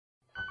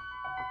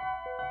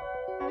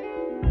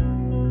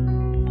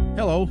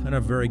Hello, and a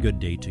very good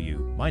day to you.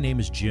 My name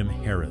is Jim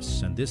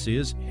Harris, and this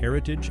is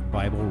Heritage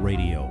Bible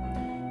Radio.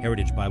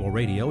 Heritage Bible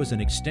Radio is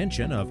an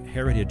extension of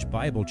Heritage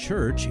Bible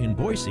Church in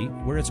Boise,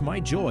 where it's my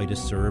joy to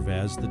serve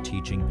as the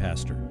teaching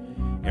pastor.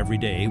 Every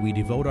day, we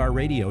devote our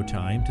radio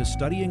time to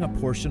studying a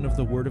portion of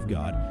the Word of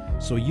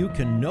God so you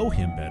can know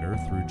Him better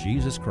through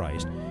Jesus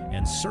Christ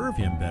and serve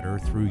Him better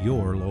through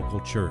your local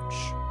church.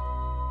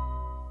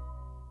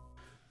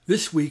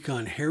 This week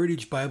on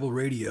Heritage Bible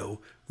Radio,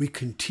 we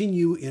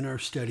continue in our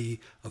study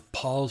of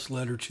Paul's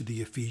letter to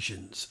the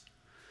Ephesians.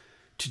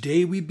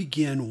 Today we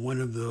begin one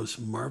of those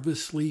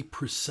marvelously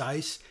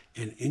precise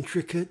and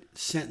intricate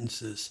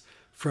sentences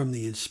from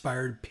the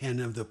inspired pen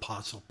of the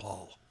Apostle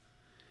Paul.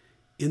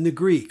 In the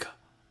Greek,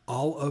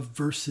 all of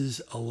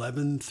verses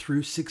 11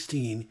 through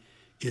 16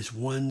 is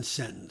one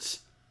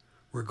sentence.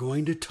 We're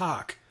going to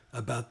talk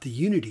about the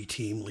unity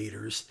team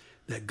leaders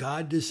that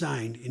God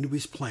designed into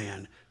His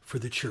plan for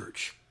the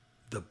church,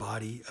 the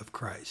body of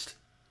Christ.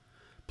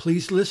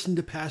 Please listen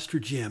to Pastor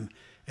Jim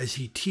as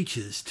he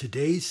teaches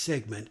today's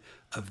segment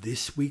of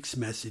this week's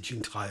message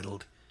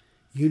entitled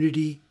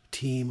Unity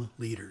Team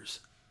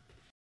Leaders.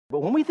 But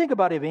when we think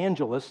about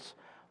evangelists,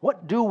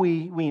 what do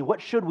we mean?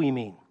 What should we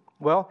mean?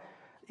 Well,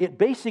 it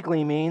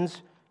basically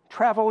means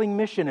traveling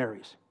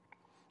missionaries.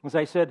 As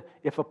I said,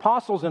 if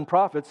apostles and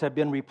prophets have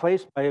been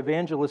replaced by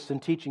evangelists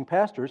and teaching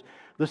pastors,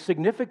 the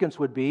significance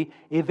would be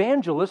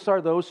evangelists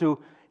are those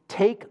who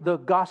take the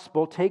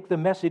gospel, take the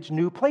message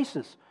new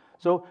places.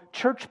 So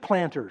church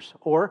planters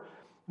or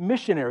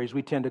missionaries,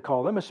 we tend to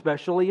call them,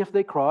 especially if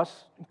they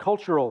cross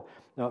cultural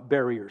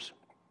barriers.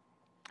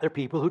 They're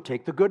people who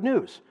take the good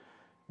news.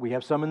 We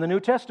have some in the New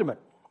Testament.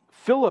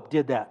 Philip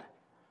did that.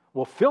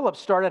 Well, Philip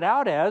started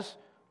out as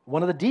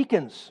one of the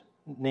deacons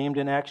named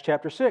in Acts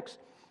chapter 6.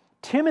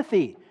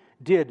 Timothy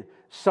did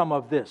some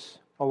of this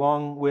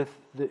along with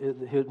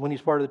when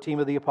he's part of the team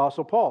of the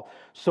Apostle Paul.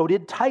 So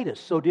did Titus.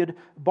 So did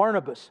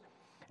Barnabas.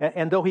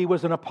 And though he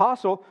was an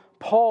apostle,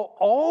 Paul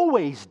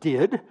always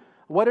did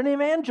what an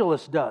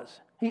evangelist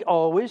does. He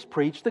always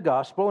preached the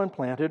gospel and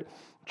planted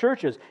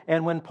churches.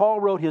 And when Paul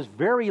wrote his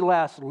very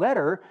last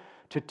letter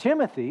to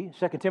Timothy,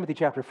 2 Timothy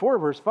chapter 4,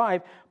 verse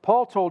 5,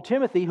 Paul told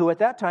Timothy, who at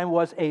that time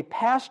was a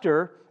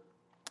pastor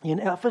in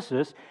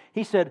Ephesus,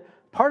 he said,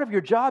 part of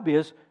your job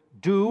is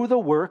do the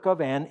work of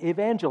an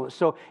evangelist.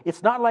 So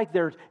it's not like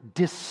there's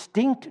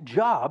distinct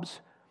jobs,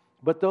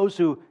 but those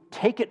who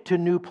take it to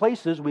new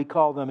places, we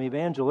call them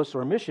evangelists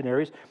or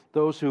missionaries.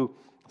 Those who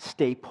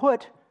stay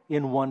put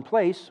in one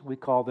place, we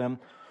call them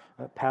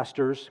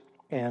pastors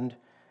and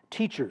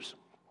teachers.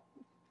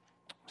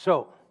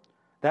 So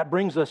that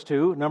brings us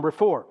to number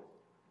 4,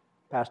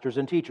 pastors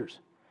and teachers.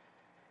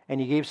 And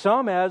he gave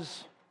some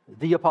as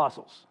the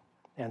apostles,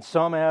 and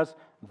some as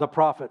the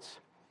prophets,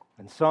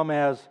 and some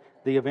as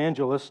the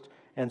evangelists,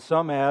 and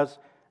some as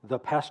the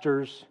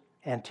pastors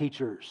and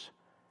teachers.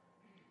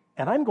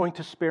 And I'm going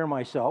to spare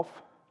myself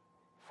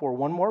for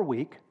one more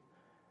week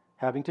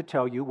having to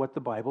tell you what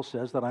the Bible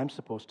says that I'm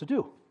supposed to do.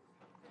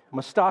 I'm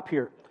going to stop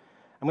here.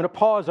 I'm going to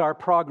pause our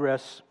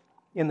progress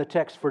in the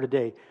text for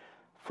today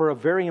for a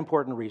very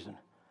important reason.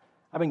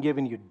 I've been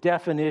giving you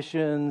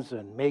definitions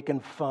and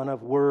making fun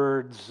of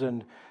words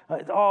and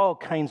all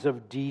kinds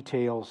of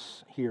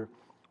details here.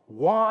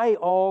 Why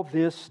all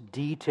this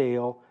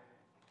detail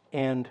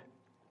and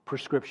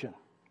prescription?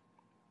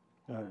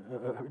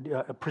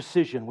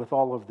 Precision with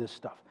all of this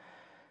stuff.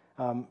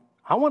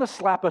 I want to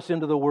slap us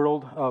into the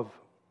world of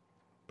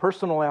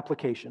personal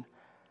application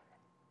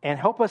and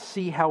help us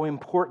see how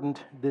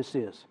important this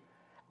is.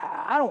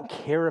 I don't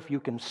care if you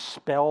can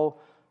spell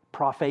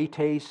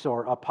prophetes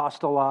or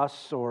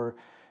apostolos or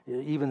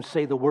even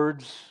say the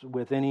words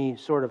with any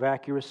sort of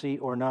accuracy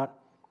or not.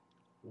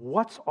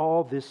 What's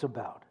all this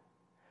about?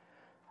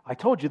 I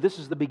told you this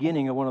is the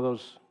beginning of one of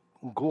those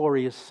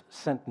glorious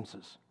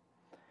sentences.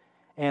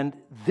 And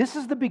this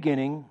is the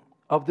beginning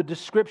of the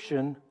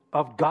description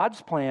of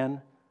God's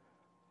plan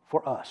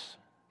for us,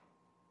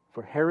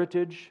 for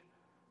Heritage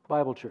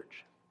Bible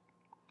Church.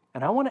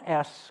 And I want to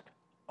ask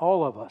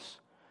all of us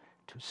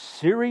to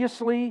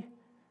seriously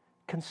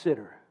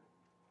consider,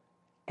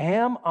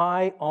 am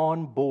I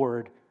on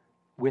board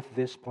with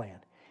this plan?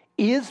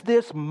 Is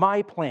this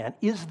my plan?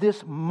 Is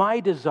this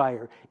my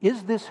desire?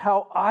 Is this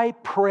how I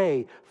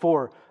pray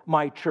for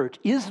my church?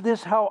 Is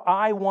this how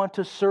I want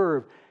to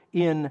serve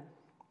in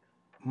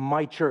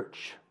my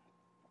church?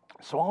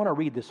 So I want to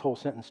read this whole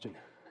sentence to you.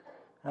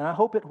 And I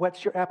hope it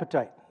whets your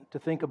appetite to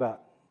think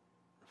about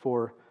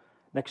for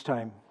next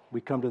time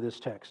we come to this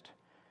text.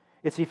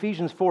 It's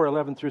Ephesians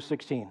 4:11 through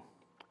 16.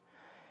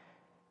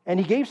 And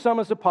he gave some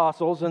as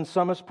apostles, and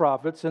some as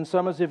prophets, and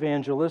some as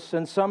evangelists,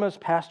 and some as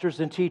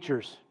pastors and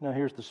teachers. Now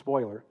here's the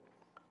spoiler.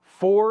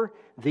 For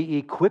the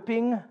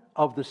equipping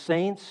of the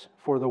saints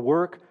for the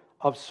work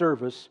of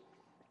service,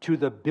 to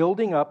the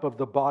building up of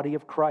the body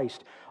of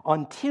Christ,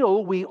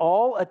 until we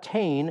all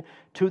attain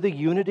to the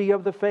unity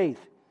of the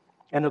faith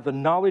and of the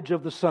knowledge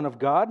of the Son of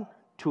God,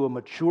 to a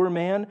mature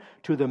man,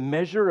 to the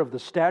measure of the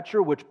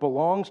stature which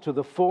belongs to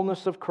the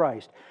fullness of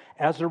Christ.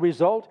 As a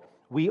result,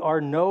 we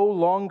are no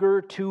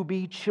longer to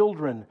be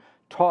children,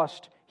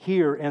 tossed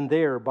here and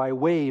there by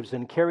waves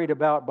and carried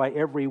about by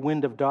every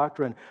wind of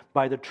doctrine,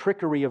 by the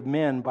trickery of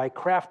men, by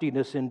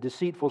craftiness and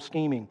deceitful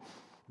scheming.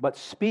 But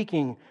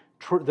speaking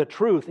the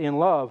truth in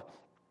love,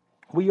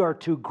 we are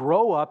to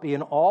grow up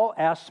in all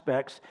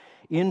aspects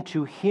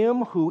into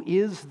Him who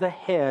is the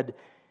head,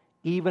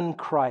 even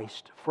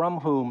Christ,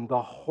 from whom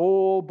the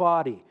whole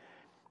body,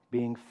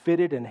 being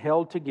fitted and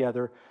held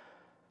together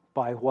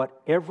by what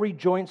every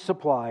joint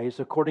supplies,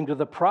 according to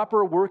the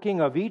proper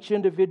working of each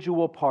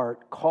individual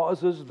part,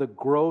 causes the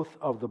growth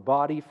of the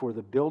body for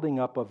the building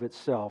up of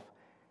itself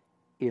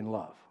in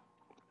love.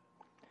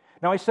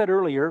 Now, I said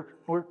earlier,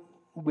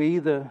 we,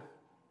 the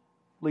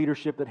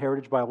leadership at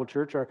Heritage Bible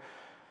Church, are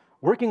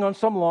working on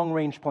some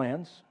long-range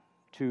plans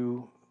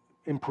to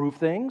improve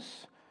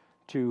things,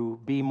 to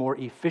be more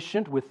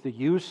efficient with the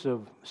use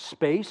of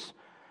space,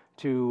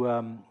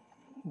 to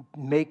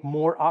make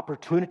more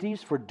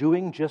opportunities for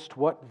doing just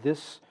what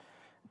this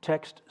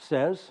text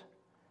says.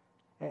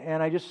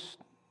 And I just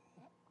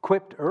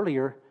quipped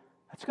earlier,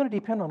 that's going to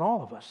depend on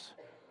all of us.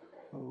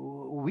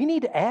 We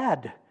need to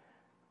add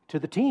to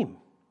the team.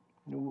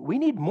 We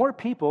need more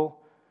people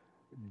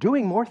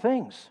doing more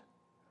things.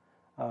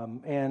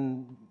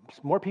 And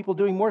more people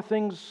doing more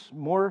things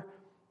more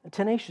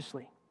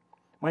tenaciously.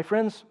 My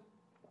friends,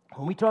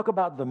 when we talk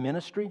about the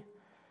ministry,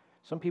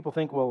 some people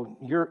think, well,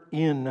 you're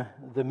in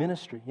the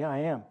ministry. Yeah, I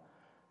am.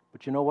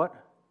 But you know what?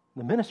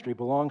 The ministry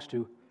belongs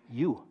to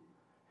you.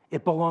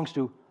 It belongs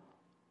to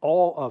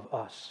all of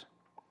us.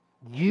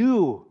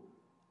 You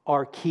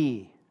are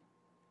key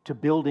to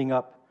building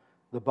up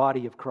the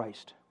body of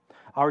Christ.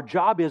 Our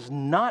job is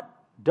not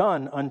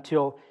done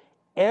until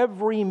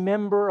every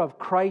member of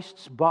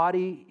Christ's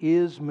body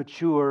is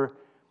mature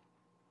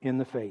in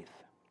the faith.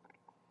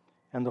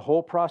 And the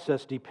whole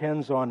process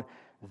depends on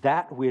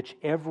that which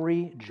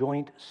every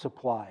joint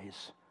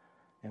supplies.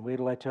 And wait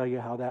till I tell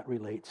you how that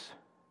relates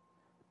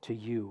to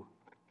you.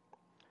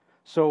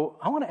 So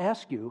I want to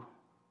ask you,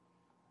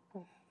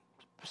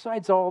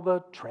 besides all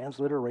the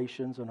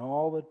transliterations and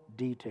all the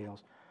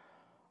details,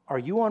 are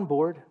you on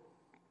board?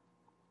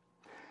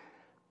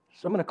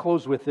 So I'm going to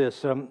close with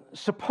this.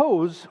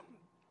 Suppose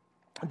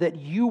that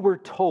you were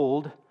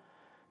told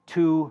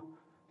to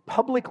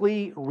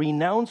publicly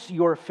renounce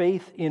your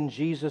faith in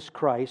Jesus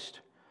Christ,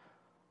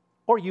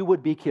 or you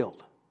would be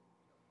killed.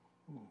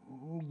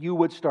 You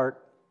would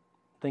start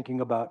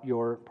thinking about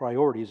your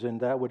priorities,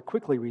 and that would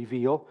quickly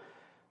reveal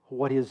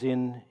what is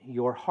in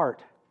your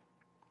heart.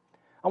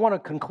 I want to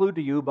conclude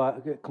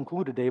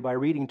today by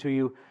reading to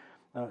you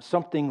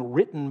something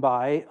written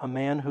by a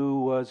man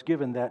who was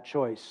given that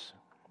choice.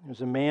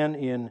 There's a man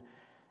in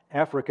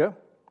Africa.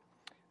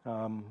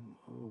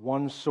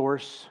 One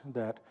source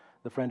that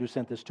the friend who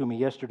sent this to me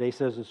yesterday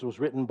says this was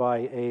written by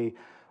a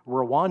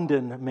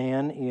Rwandan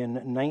man in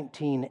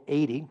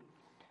 1980,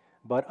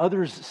 but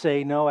others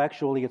say no,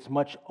 actually it's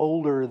much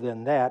older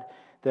than that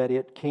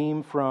it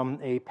came from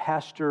a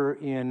pastor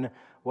in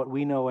what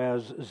we know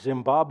as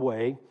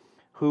Zimbabwe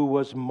who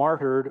was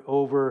martyred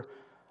over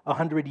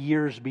 100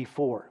 years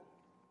before.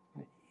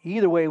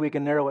 Either way, we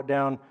can narrow it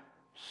down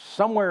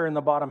somewhere in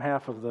the bottom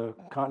half of the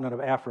continent of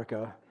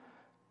Africa,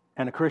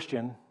 and a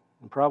Christian,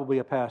 and probably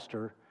a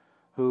pastor,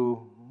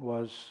 who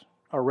was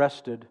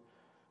arrested,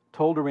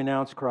 told to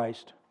renounce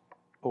Christ,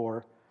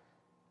 or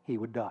he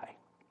would die.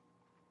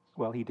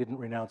 Well, he didn't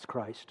renounce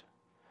Christ,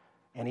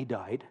 and he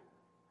died.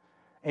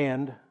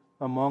 And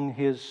among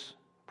his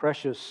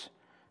precious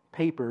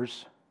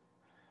papers,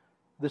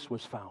 this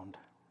was found.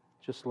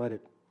 Just let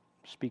it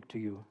speak to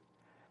you.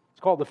 It's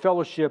called the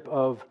Fellowship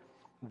of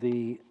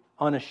the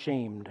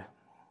Unashamed.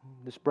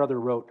 This brother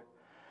wrote,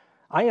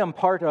 I am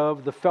part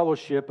of the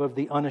Fellowship of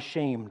the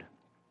Unashamed.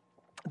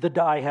 The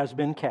die has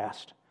been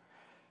cast.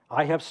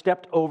 I have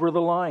stepped over the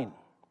line.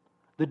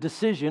 The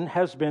decision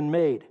has been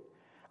made.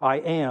 I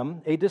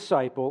am a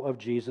disciple of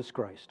Jesus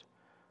Christ.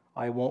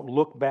 I won't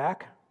look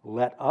back,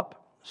 let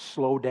up,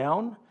 slow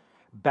down,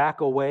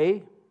 back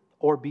away,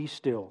 or be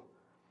still.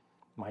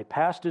 My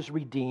past is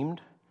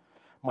redeemed.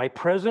 My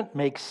present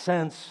makes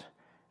sense,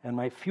 and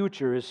my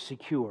future is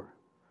secure.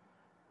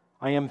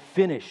 I am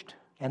finished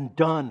and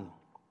done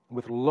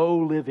with low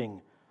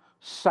living,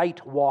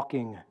 sight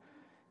walking,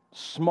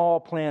 small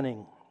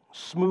planning,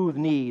 smooth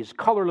knees,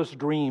 colorless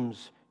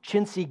dreams,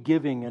 chintzy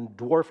giving, and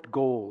dwarfed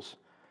goals.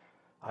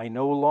 I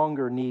no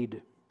longer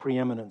need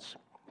preeminence,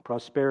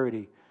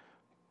 prosperity,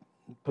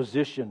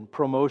 position,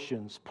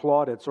 promotions,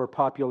 plaudits, or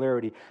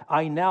popularity.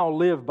 I now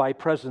live by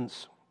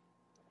presence,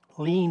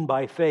 lean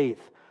by faith,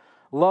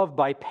 love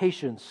by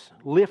patience,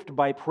 lift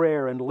by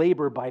prayer, and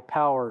labor by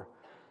power.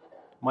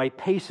 My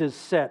pace is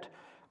set,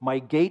 my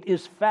gait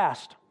is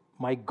fast,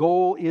 my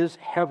goal is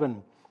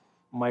heaven.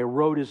 My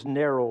road is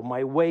narrow,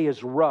 my way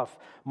is rough,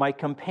 my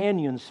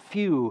companions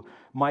few,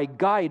 my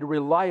guide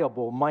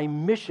reliable, my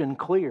mission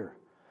clear.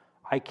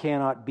 I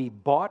cannot be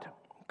bought,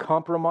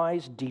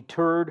 compromised,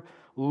 deterred,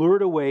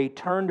 lured away,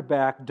 turned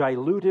back,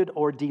 diluted,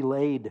 or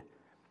delayed.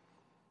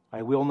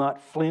 I will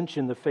not flinch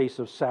in the face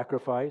of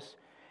sacrifice,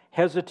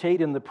 hesitate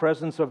in the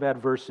presence of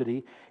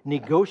adversity,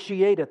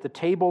 negotiate at the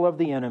table of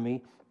the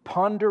enemy,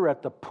 ponder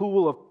at the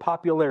pool of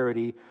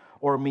popularity,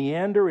 or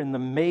meander in the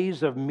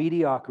maze of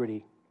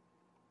mediocrity.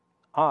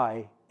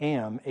 I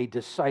am a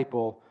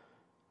disciple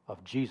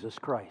of Jesus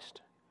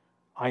Christ.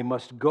 I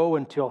must go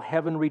until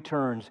heaven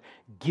returns,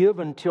 give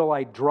until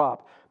I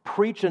drop,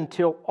 preach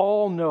until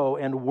all know,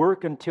 and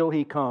work until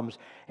He comes.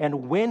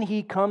 And when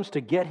He comes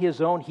to get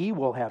His own, He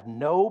will have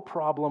no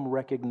problem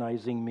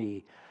recognizing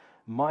me.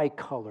 My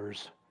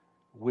colors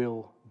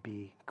will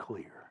be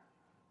clear.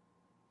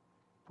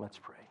 Let's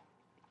pray.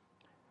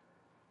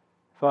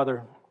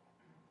 Father,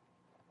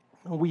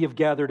 we have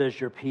gathered as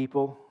your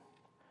people.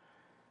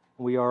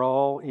 We are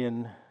all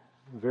in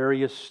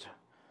various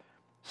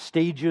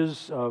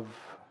stages of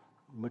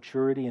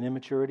maturity and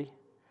immaturity.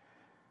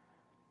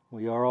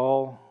 We are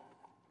all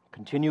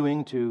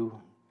continuing to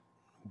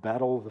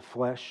battle the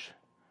flesh.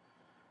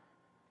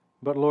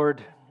 But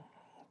Lord,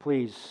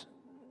 please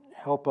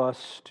help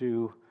us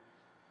to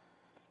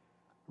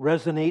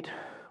resonate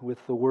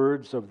with the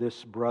words of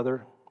this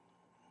brother,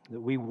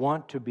 that we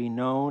want to be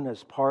known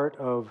as part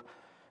of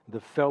the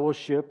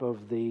fellowship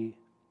of the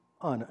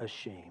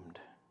unashamed.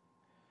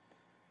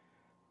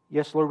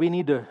 Yes, Lord, we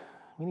need to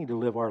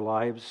live our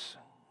lives.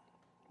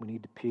 We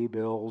need to pay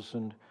bills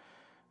and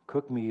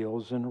cook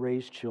meals and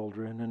raise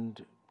children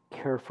and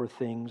care for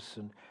things.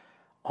 And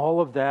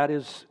all of that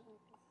is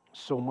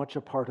so much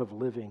a part of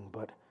living.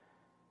 But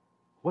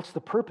what's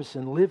the purpose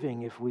in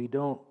living if we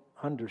don't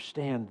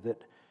understand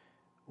that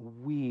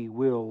we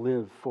will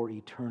live for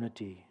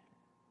eternity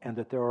and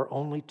that there are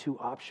only two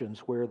options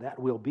where that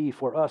will be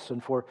for us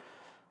and for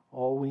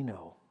all we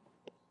know?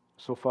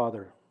 So,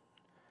 Father,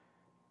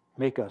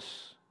 make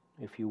us,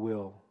 if you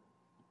will,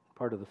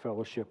 part of the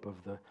fellowship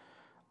of the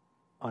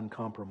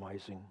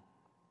uncompromising,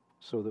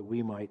 so that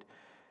we might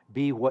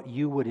be what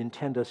you would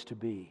intend us to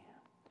be.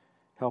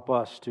 Help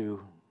us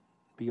to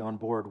be on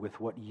board with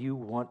what you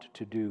want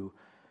to do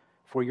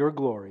for your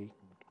glory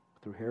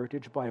through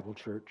Heritage Bible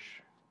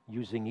Church,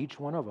 using each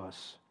one of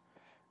us.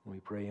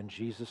 We pray in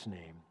Jesus'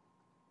 name.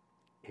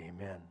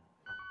 Amen.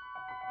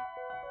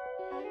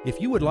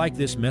 If you would like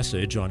this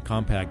message on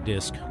compact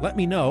disc, let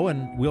me know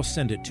and we'll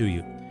send it to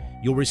you.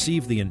 You'll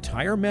receive the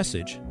entire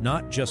message,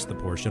 not just the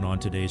portion on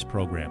today's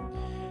program.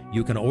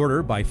 You can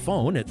order by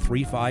phone at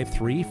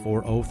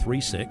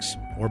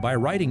 353-4036 or by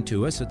writing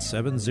to us at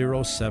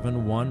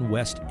 7071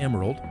 West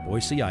Emerald,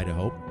 Boise,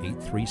 Idaho,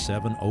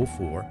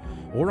 83704,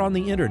 or on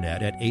the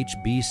internet at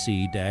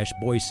hbc-boise.org.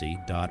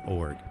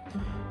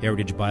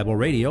 Heritage Bible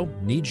Radio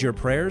needs your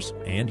prayers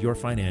and your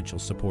financial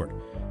support.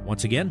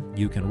 Once again,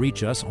 you can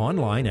reach us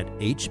online at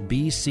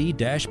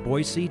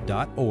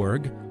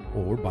hbc-boise.org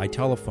or by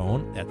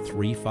telephone at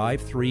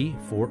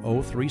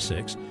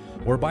 353-4036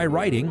 or by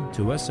writing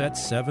to us at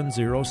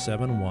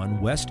 7071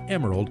 West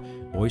Emerald,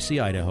 Boise,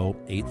 Idaho,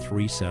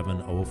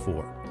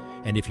 83704.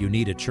 And if you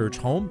need a church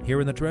home here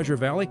in the Treasure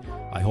Valley,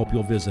 I hope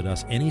you'll visit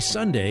us any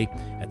Sunday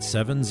at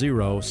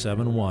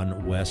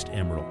 7071 West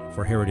Emerald.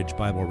 For Heritage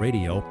Bible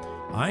Radio,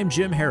 I'm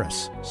Jim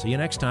Harris. See you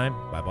next time.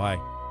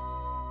 Bye-bye.